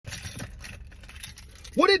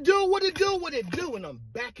What it do, what it do, what it do? And I'm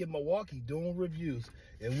back in Milwaukee doing reviews.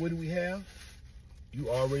 And what do we have? You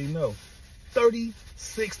already know.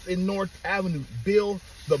 36th and North Avenue, Bill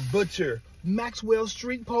the Butcher. Maxwell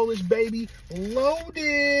Street Polish, baby.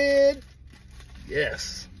 Loaded.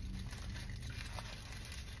 Yes.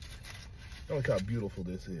 Look how beautiful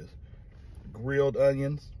this is. Grilled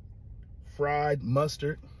onions, fried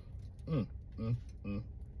mustard.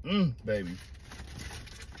 Baby.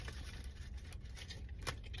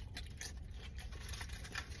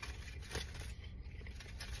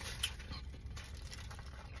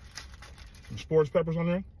 Some sports peppers on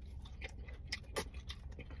there.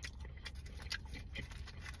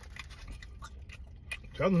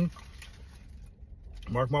 Tell me.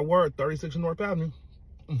 Mark my word, 36 North Avenue.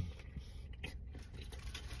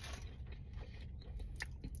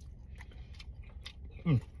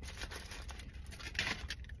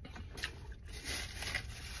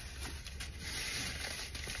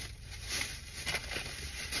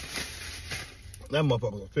 That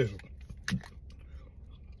motherfucker's official.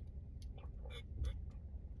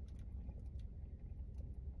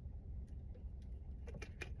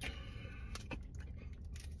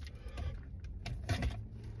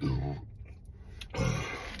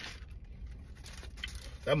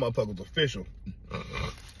 That motherfucker's official.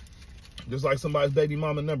 Just like somebody's baby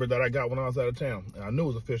mama number that I got when I was out of town. And I knew it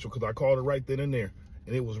was official because I called it right then and there.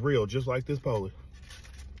 And it was real, just like this Polish.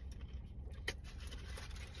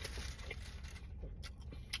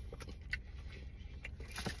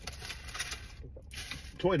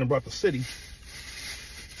 Toy done brought the city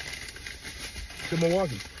to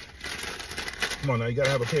Milwaukee. Come on now, you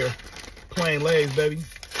gotta have a pair of plain legs, baby.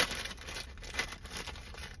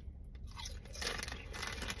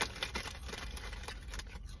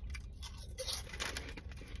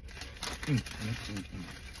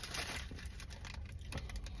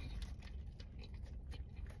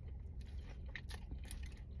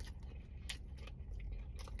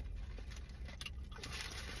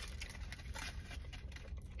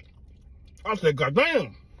 I said,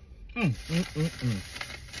 goddamn. I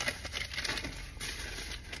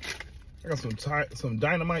got some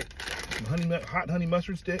dynamite, some hot honey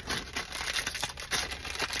mustard sticks.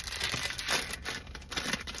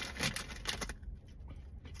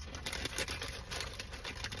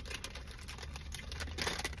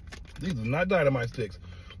 These are not dynamite sticks.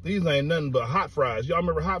 These ain't nothing but hot fries. Y'all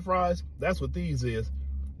remember hot fries? That's what these is.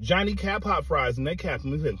 Johnny Cap hot fries, and they cap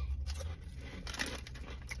them. Listen.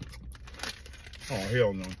 Oh,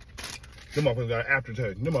 hell no. Them motherfuckers got an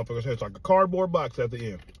aftertaste. Them motherfuckers taste like a cardboard box at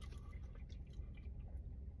the end.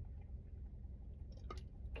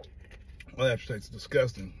 Oh, that tastes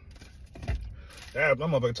disgusting. That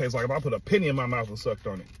motherfucker tastes like if I put a penny in my mouth and sucked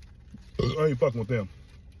on it. I ain't fucking with them.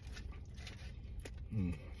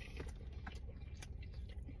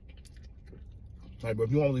 All right, but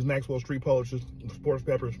if you want these Maxwell Street Polishes, sports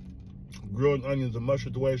peppers, grilled onions, and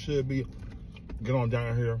mustard the way it should be, get on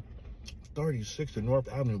down here. 36th and North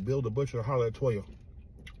Avenue, Bill the Butcher, holler at Toya.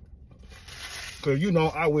 Cause you know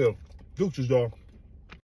I will. Deuces, y'all.